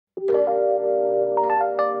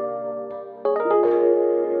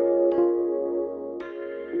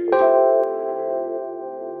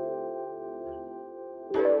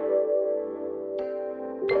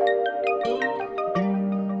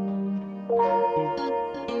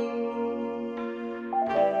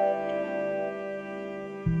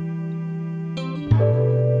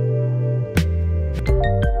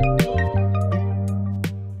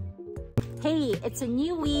It's a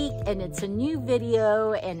new week and it's a new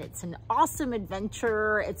video and it's an awesome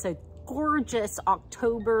adventure. It's a gorgeous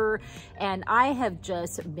October and I have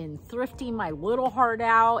just been thrifting my little heart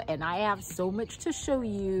out, and I have so much to show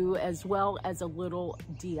you as well as a little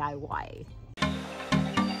DIY.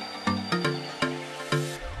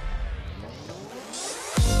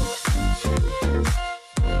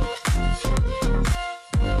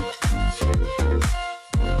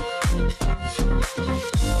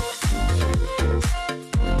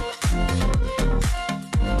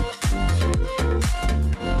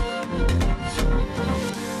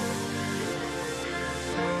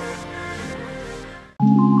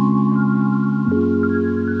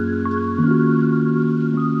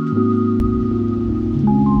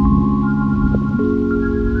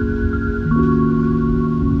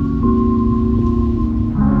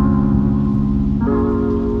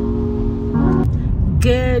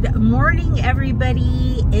 Good morning,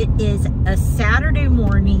 everybody. It is a Saturday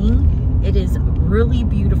morning. It is really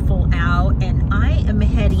beautiful out, and I am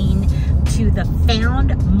heading to the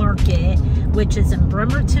Found Market, which is in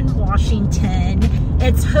Bremerton, Washington.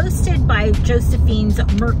 It's hosted by Josephine's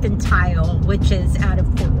Mercantile, which is out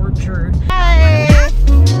of Port Orchard. Hi.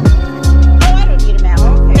 Oh, I don't need a map.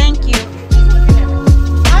 Okay. Thank you.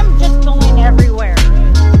 I'm just going everywhere.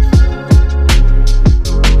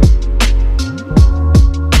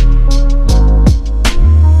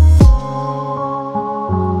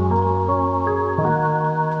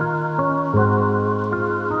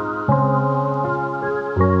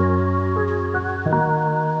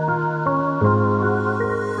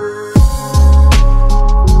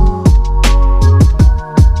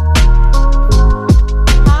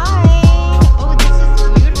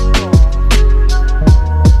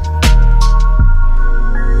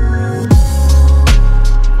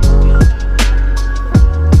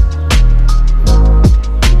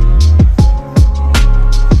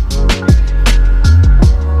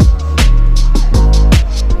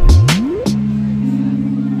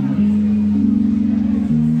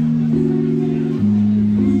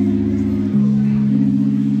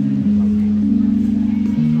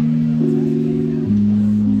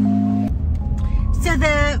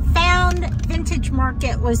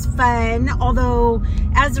 Market was fun, although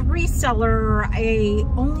as a reseller I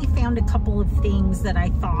only found a couple of things that I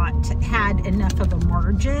thought had enough of a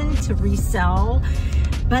margin to resell.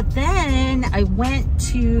 But then I went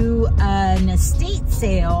to an estate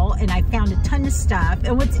sale and I found a ton of stuff.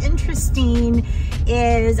 And what's interesting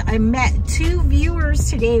is I met two viewers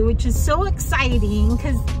today, which is so exciting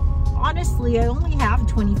because honestly, I only have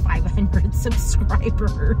 2,500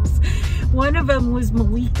 subscribers. One of them was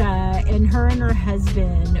Malika, and her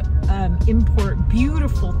husband import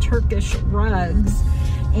beautiful Turkish rugs.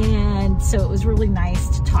 And so it was really nice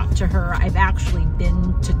to talk to her. I've actually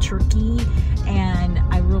been to Turkey and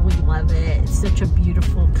I really love it. It's such a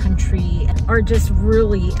beautiful country. Are just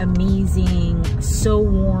really amazing, so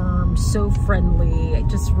warm, so friendly. I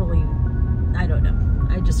just really, I don't know.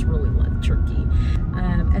 I just really love Turkey.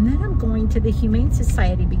 And then I'm going to the Humane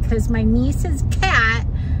Society because my niece's cat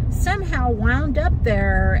somehow wound up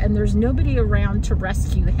there and there's nobody around to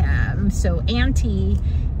rescue him. So Auntie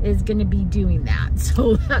is going to be doing that.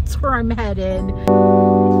 So that's where I'm headed.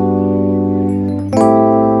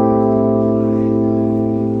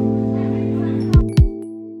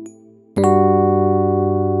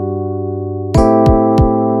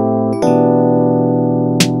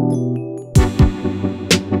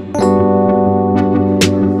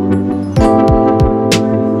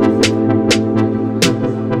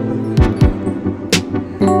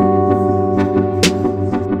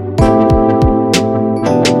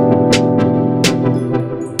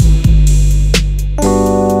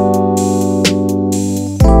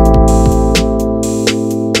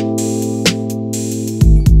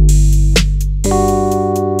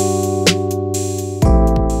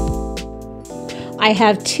 I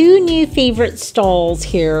have two new favorite stalls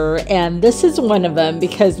here, and this is one of them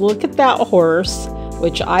because look at that horse,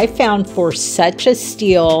 which I found for such a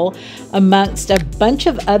steal amongst a bunch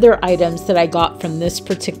of other items that I got from this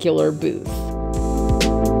particular booth.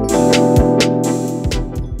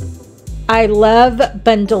 I love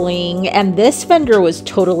bundling, and this vendor was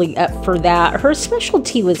totally up for that. Her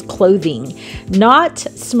specialty was clothing, not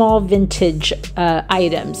small vintage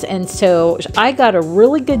items. And so I got a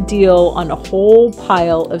really good deal on a whole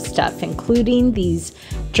pile of stuff, including these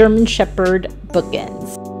German Shepherd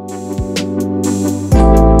bookends.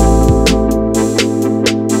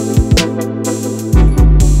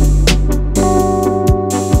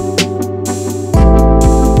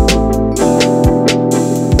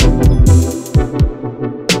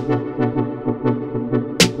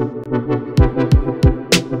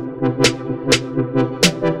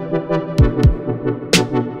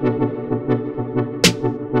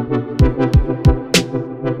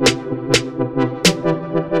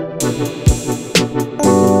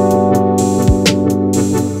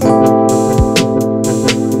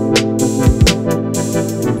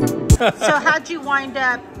 So how'd you wind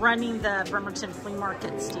up running the Bremerton Flea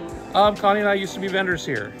Market, Steve? Connie and I used to be vendors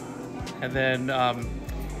here, and then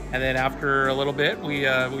after a little bit, we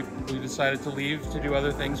decided to leave to do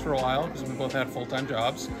other things for a while because we both had full-time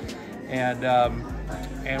jobs, and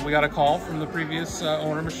we got a call from the previous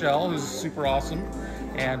owner, Michelle, who's super awesome,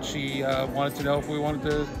 and she wanted to know if we wanted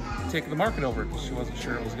to take the market over because she wasn't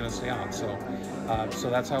sure it was going to stay on. So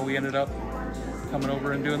that's how we ended up coming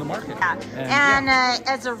over and doing the market. Yeah.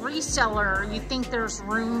 As a reseller, you think there's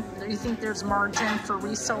room? You think there's margin for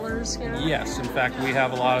resellers here? Yes, in fact, we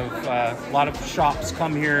have a lot of shops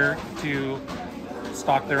come here to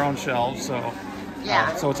stock their own shelves. So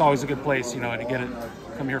yeah, so it's always a good place, you know, to get it.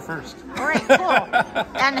 Come here first. All right, cool.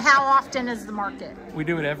 And how often is the market? We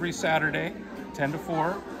do it every Saturday, 10 to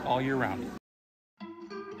 4, all year round.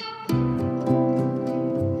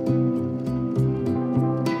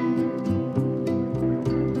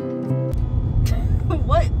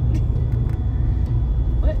 What?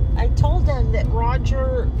 I told them that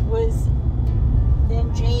Roger was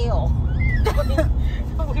in jail.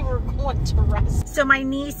 We were going to rescue. So my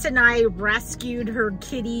niece and I rescued her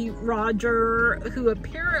kitty Roger, who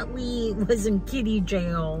apparently was in kitty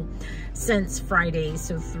jail since Friday,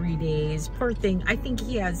 so 3 days. Poor thing. I think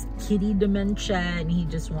he has kitty dementia and he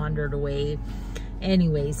just wandered away.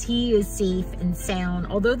 Anyways, he is safe and sound,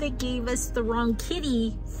 although they gave us the wrong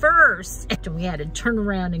kitty first. And we had to turn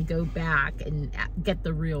around and go back and get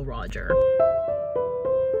the real Roger.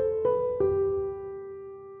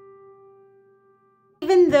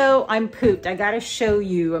 Even though I'm pooped, I gotta show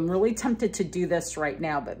you. I'm really tempted to do this right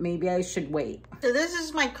now, but maybe I should wait. So this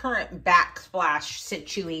is my current backsplash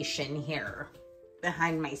situation here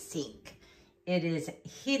behind my sink. It is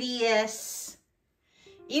hideous.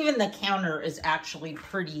 Even the counter is actually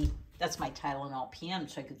pretty. That's my Tylenol PM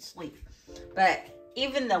so I could sleep. But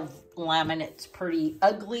even the laminate's pretty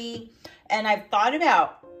ugly. And I've thought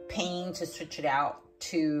about paying to switch it out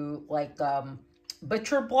to like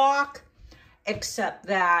butcher block. Except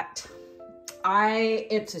that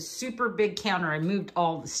it's a super big counter. I moved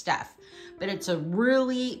all the stuff, but it's a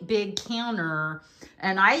really big counter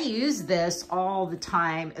and I use this all the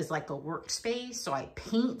time as like a workspace. So I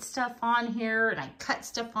paint stuff on here and I cut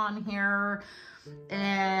stuff on here,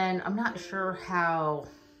 and I'm not sure how,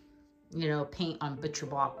 you know, paint on butcher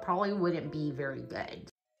block probably wouldn't be very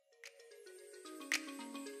good.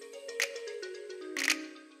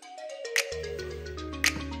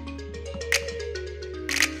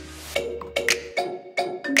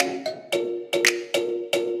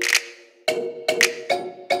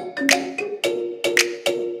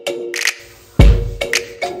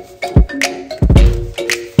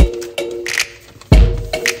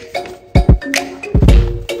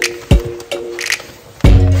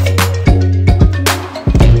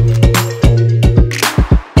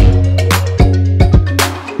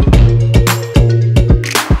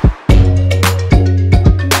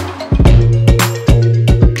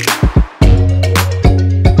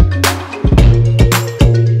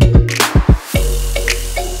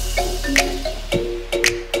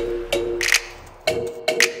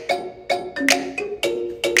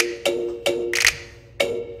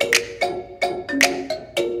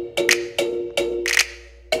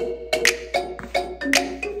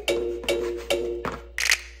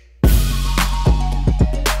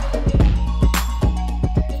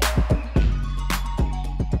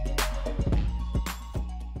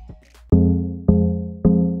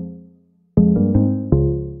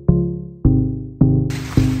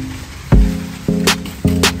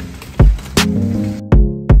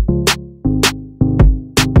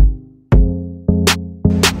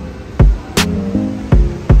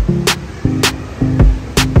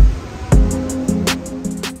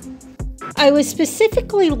 I was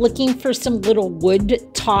specifically looking for some little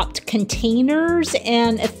wood-topped containers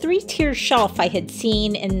and a 3-tier shelf I had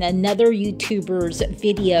seen in another YouTuber's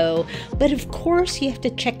video. But of course, you have to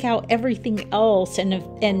check out everything else. And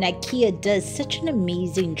IKEA does such an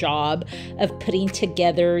amazing job of putting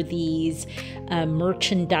together these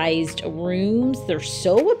merchandised rooms. They're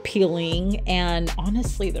so appealing, and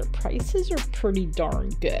honestly, their prices are pretty darn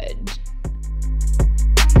good.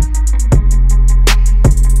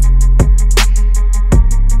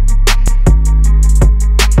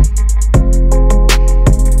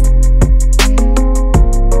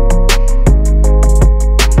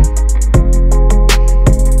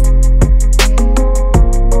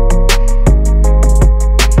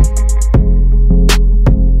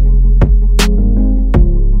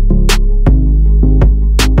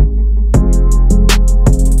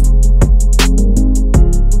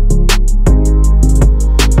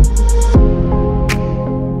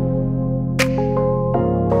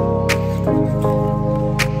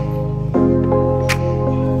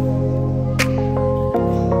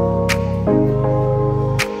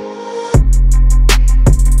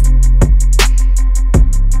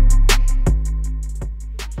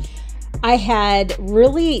 I had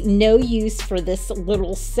really no use for this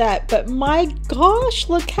little set, but my gosh,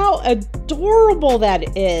 look how adorable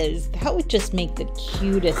that is. That would just make the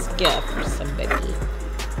cutest gift for somebody.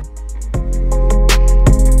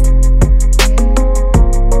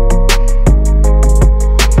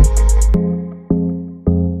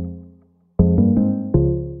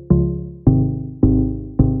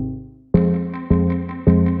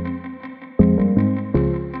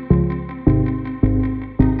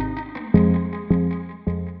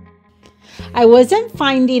 I wasn't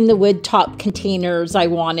finding the wood top containers I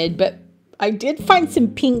wanted, but I did find some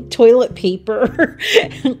pink toilet paper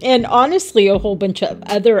and honestly a whole bunch of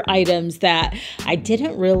other items that I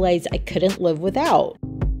didn't realize I couldn't live without.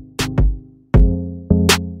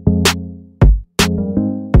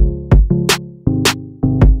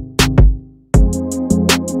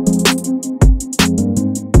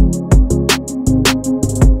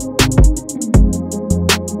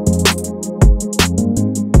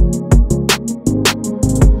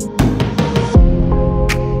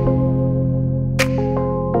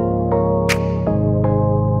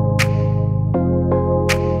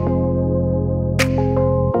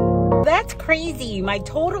 Crazy. My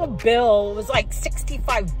total bill was like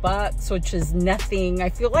 65 bucks, which is nothing. I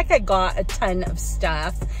feel like I got a ton of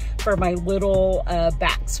stuff for my little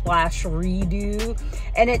backsplash redo,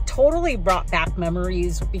 and it totally brought back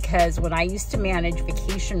memories because when I used to manage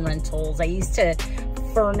vacation rentals, they used to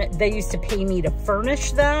pay me to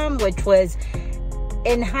furnish them, which was,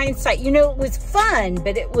 in hindsight, you know, it was fun,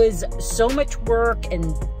 but it was so much work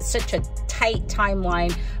and such a tight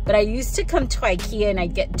timeline. But I used to come to IKEA and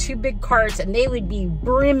I'd get 2 big carts and they would be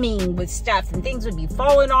brimming with stuff and things would be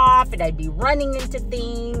falling off and I'd be running into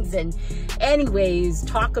things. And anyways,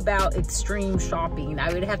 talk about extreme shopping.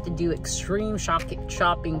 I would have to do extreme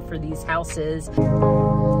shopping for these houses.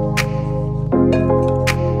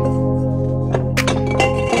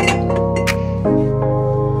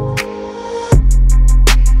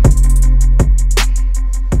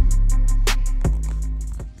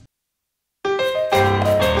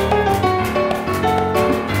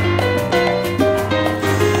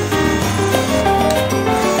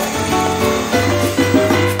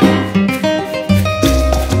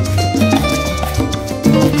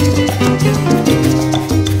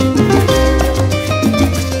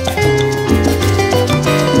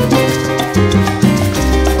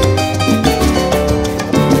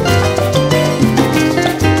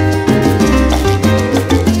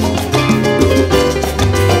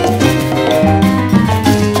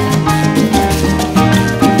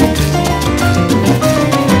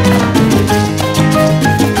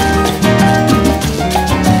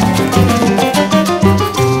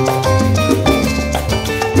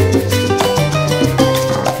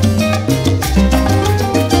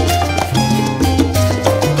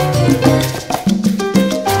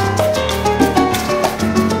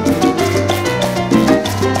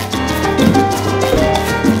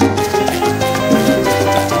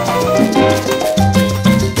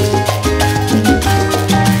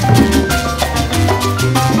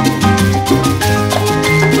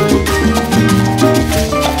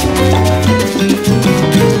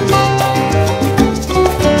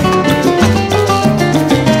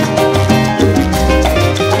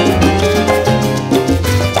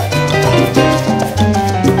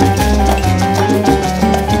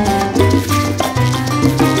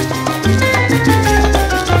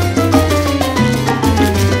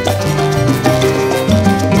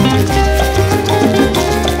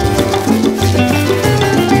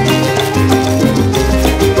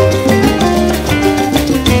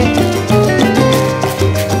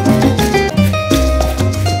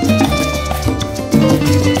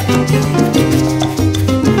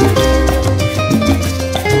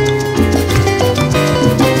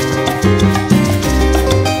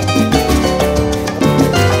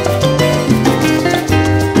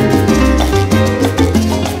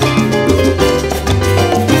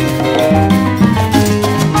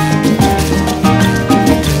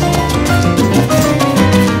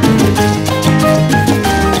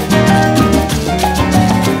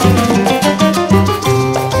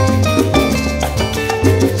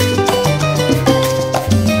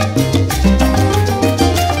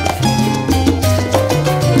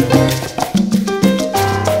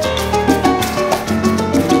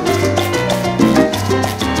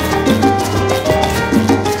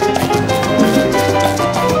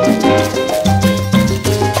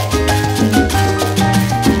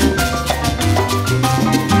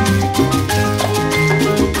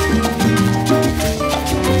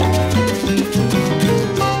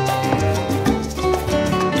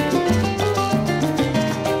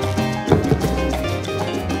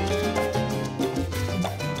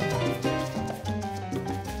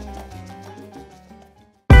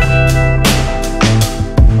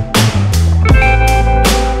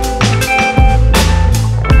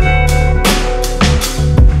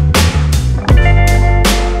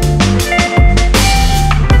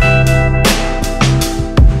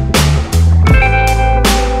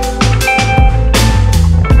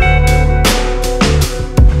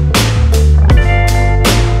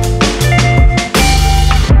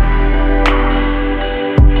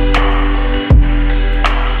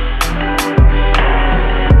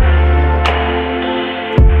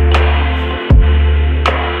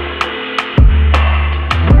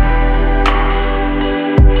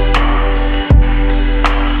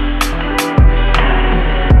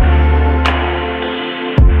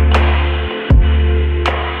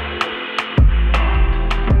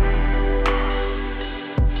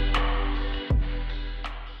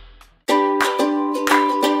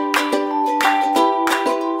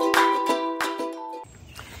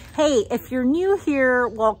 Hey, if you're new here,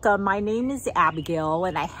 welcome. My name is Abigail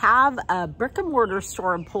and I have a brick and mortar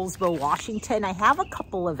store in Poulsbo, Washington. I have a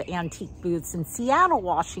couple of antique booths in Seattle,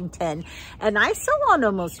 Washington, and I sell on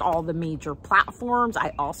almost all the major platforms.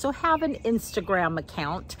 I also have an Instagram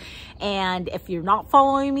account, and if you're not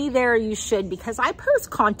following me there, you should, because I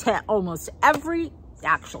post content almost every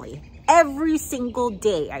single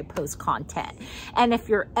day. I post content. And if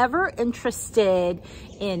you're ever interested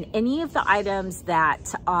in any of the items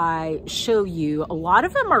that I show you, a lot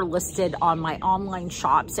of them are listed on my online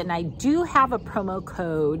shops, and I do have a promo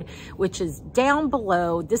code which is down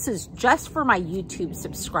below. This is just for my YouTube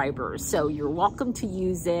subscribers, so you're welcome to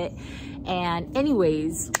use it. And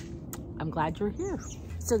anyways, I'm glad you're here.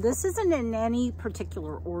 So this isn't in any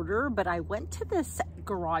particular order, but I went to this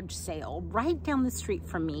garage sale right down the street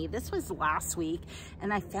from me. This was last week,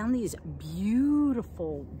 and I found these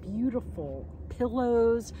beautiful, beautiful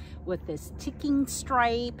pillows with this ticking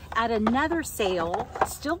stripe. At another sale,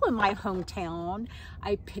 still in my hometown,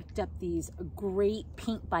 I picked up these great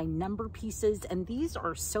paint by number pieces, and these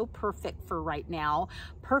are so perfect for right now.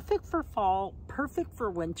 Perfect for fall, perfect for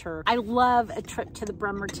winter. I love a trip to the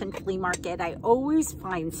Bremerton flea market. I always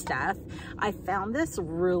find stuff. I found this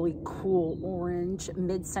really cool orange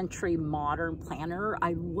mid-century modern planner.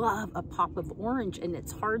 I love a pop of orange, and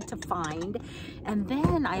it's hard to find. And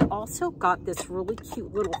then I also got this really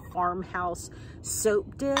cute little farmhouse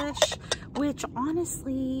soap dish, which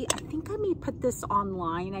honestly, I think I may put this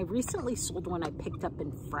online. I recently sold one I picked up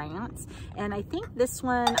in France, and I think this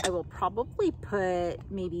one I will probably put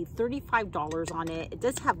maybe $35 on it. It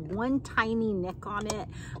does have one tiny nick on it,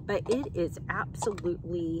 but it is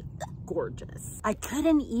absolutely gorgeous. I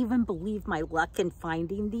couldn't even believe my luck in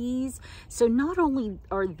finding these. So not only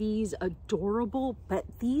are these adorable, but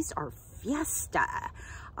these are Fiesta.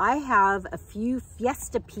 I have a few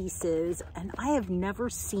Fiesta pieces, and I have never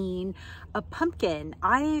seen a pumpkin.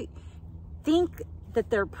 I think that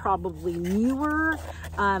they're probably newer,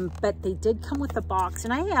 but they did come with a box,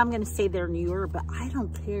 and I am going to say they're newer, but I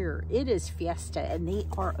don't care. It is Fiesta, and they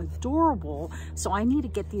are adorable, so I need to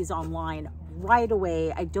get these online right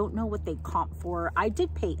away. I don't know what they comp for. I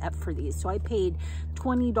did pay up for these, so I paid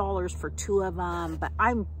 $20 for 2 of them, but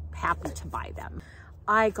I'm happy to buy them.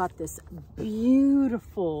 I got this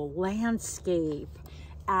beautiful landscape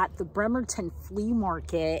at the Bremerton flea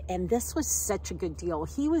market, and this was such a good deal.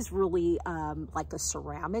 He was really like a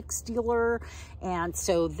ceramics dealer, and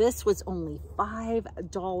so this was only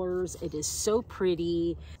 $5. It is so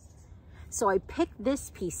pretty. So I picked this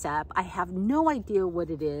piece up. I have no idea what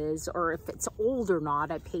it is or if it's old or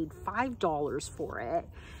not. I paid $5 for it.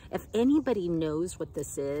 If anybody knows what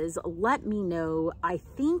this is, let me know. I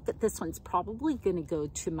think that this one's probably going to go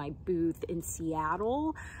to my booth in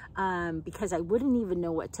Seattle, because I wouldn't even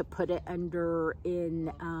know what to put it under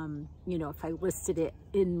in, you know, if I listed it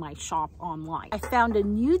in my shop online. I found a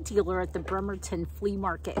new dealer at the Bremerton flea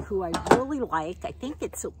market who I really like. I think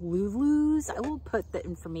it's Lulu's. I will put the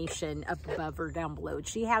information up above or down below.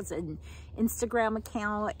 She has an Instagram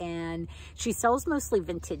account, and she sells mostly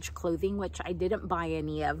vintage clothing, which I didn't buy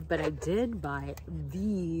any of, but I did buy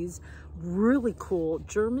these really cool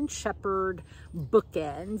German Shepherd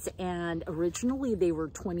bookends, and originally they were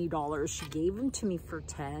 $20. She gave them to me for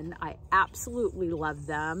 $10. I absolutely love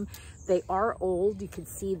them. They are old. You can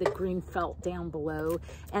see the green felt down below,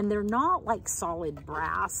 and they're not like solid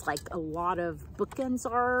brass like a lot of bookends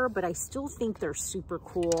are, but I still think they're super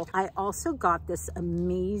cool. I also got this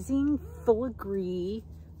amazing filigree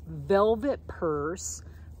velvet purse.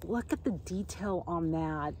 Look at the detail on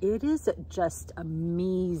that. It is just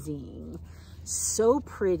amazing. So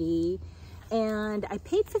pretty. And I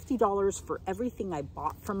paid $50 for everything I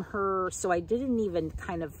bought from her, so I didn't even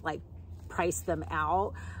kind of like price them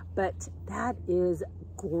out, but that is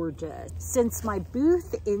gorgeous. Since my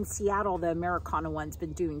booth in Seattle, the Americana one's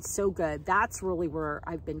been doing so good, that's really where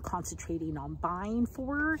I've been concentrating on buying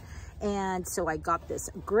for. And so I got this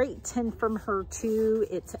great tin from her too.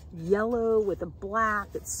 It's yellow with a black.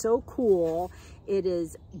 It's so cool. It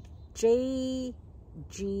is J.G.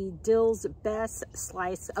 Dill's Best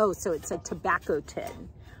Slice. Oh, so it's a tobacco tin.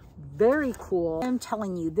 Very cool. I'm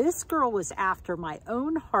telling you, this girl was after my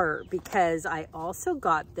own heart, because I also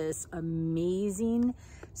got this amazing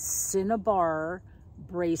Cinnabar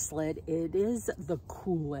bracelet. It is the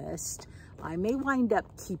coolest. I may wind up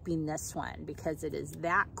keeping this one because it is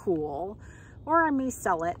that cool, or I may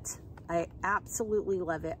sell it. I absolutely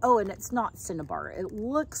love it. Oh, and it's not Cinnabar. It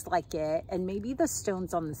looks like it, and maybe the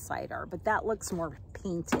stones on the side are, but that looks more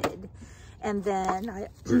painted. And then I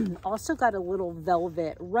also got a little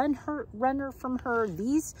velvet runner from her.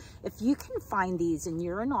 These, if you can find these and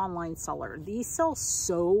you're an online seller, these sell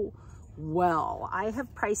so well. I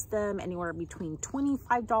have priced them anywhere between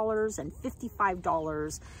 $25 and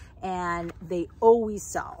 $55, and they always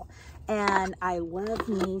sell. And I love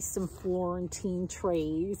me some Florentine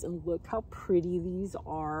trays, and look how pretty these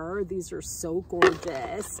are. These are so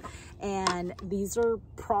gorgeous, and these are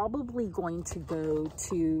probably going to go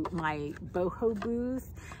to my Boho booth.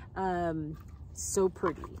 So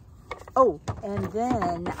pretty. Oh, and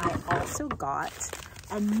then I also got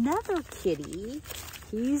another kitty.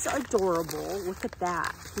 He's adorable. Look at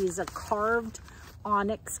that. He's a carved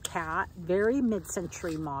onyx cat, very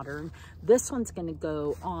mid-century modern. This one's going to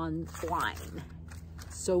go online.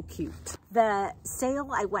 So cute. The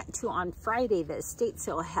sale I went to on Friday, the estate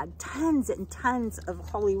sale, had tons and tons of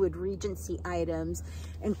Hollywood Regency items,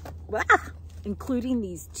 and including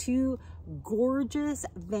these two gorgeous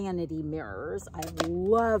vanity mirrors. I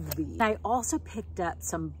love these. I also picked up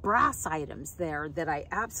some brass items there that I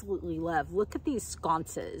absolutely love. Look at these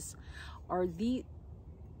sconces. Are these,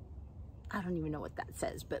 I don't even know what that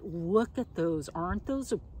says, but look at those. Aren't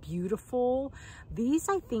those beautiful? These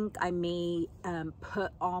I think I may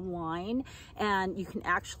put online, and you can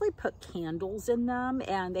actually put candles in them,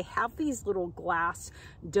 and they have these little glass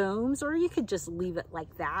domes, or you could just leave it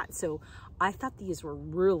like that. So I thought these were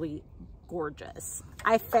really gorgeous.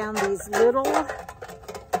 I found these little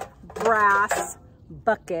brass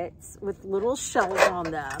buckets with little shells on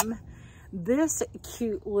them. This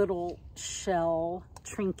cute little shell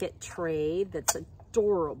trinket tray that's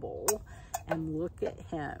adorable, and look at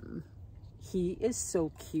him. He is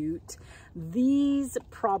so cute. These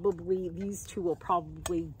two will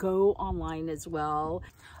probably go online as well.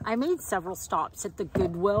 I made several stops at the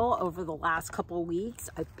Goodwill over the last couple of weeks.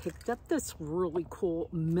 I picked up this really cool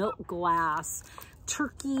milk glass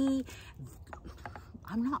turkey.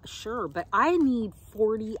 I'm not sure, but I need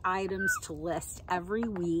 40 items to list every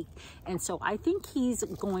week, and so I think he's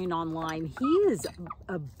going online. He is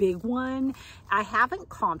a big one. I haven't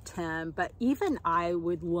comped him, but even I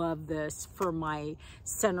would love this for my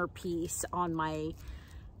centerpiece on my,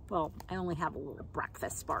 well, I only have a little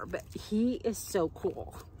breakfast bar, but he is so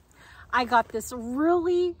cool. I got this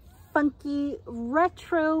really funky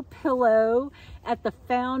retro pillow at the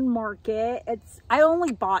Found Market. I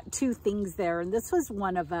only bought 2 things there, and this was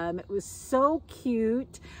one of them. It was so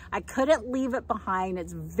cute. I couldn't leave it behind.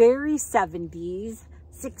 It's very 70s,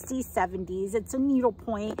 60s, 70s. It's a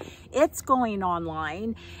needlepoint. It's going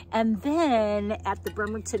online. And then at the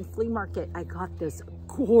Bremerton Flea Market, I got this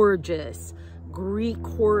gorgeous Greek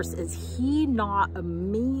horse. Is he not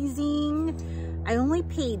amazing? I only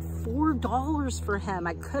paid $4 for him.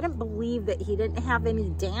 I couldn't believe that he didn't have any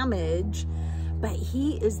damage, but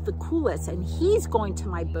he is the coolest, and he's going to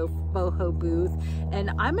my Boho booth, and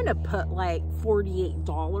I'm gonna put like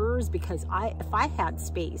 $48 because if I had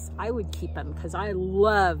space, I would keep him because I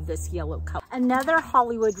love this yellow color. Another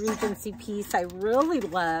Hollywood Regency piece I really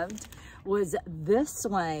loved was this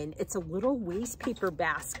one. It's a little waste paper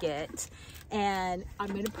basket, and I'm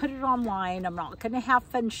going to put it online. I'm not going to have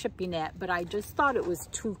fun shipping it, but I just thought it was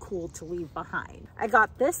too cool to leave behind. I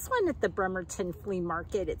got this one at the Bremerton Flea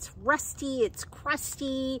Market. It's rusty, it's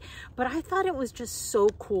crusty, but I thought it was just so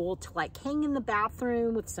cool to like hang in the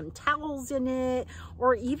bathroom with some towels in it,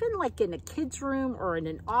 or even like in a kid's room or in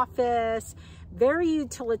an office. Very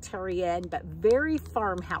utilitarian, but very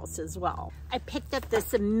farmhouse as well. I picked up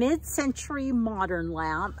this mid-century modern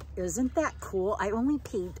lamp. Isn't that cool? I only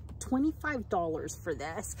paid $25 for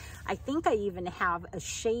this. I think I even have a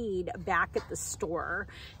shade back at the store.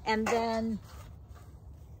 And then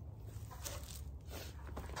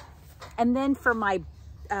for my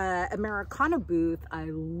Americana booth, I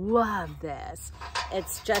love this.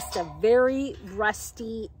 It's just a very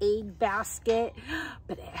rusty egg basket,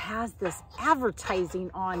 but it has this advertising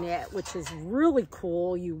on it, which is really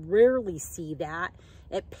cool. You rarely see that.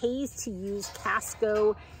 It pays to use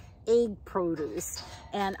Casco egg produce,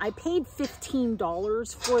 and I paid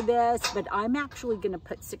 $15 for this, but I'm actually going to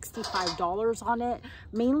put $65 on it,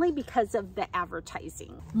 mainly because of the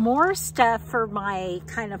advertising. More stuff for my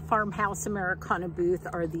kind of farmhouse Americana booth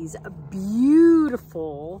are these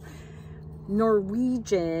beautiful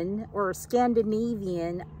Norwegian or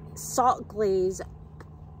Scandinavian salt glaze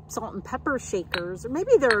salt and pepper shakers, or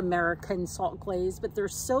maybe they're American salt glaze, but they're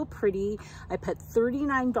so pretty. I put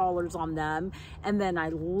 $39 on them. And then I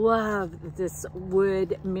love this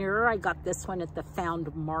wood mirror. I got this one at the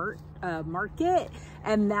Found Market,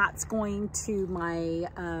 and that's going to my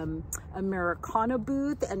Americana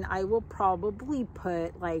booth, and I will probably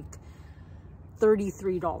put like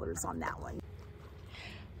 $33 on that one.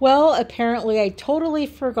 Well, apparently I totally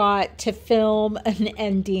forgot to film an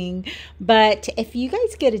ending, but if you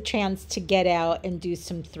guys get a chance to get out and do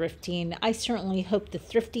some thrifting, I certainly hope the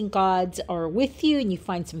thrifting gods are with you and you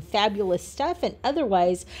find some fabulous stuff. And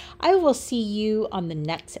otherwise, I will see you on the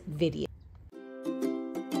next video.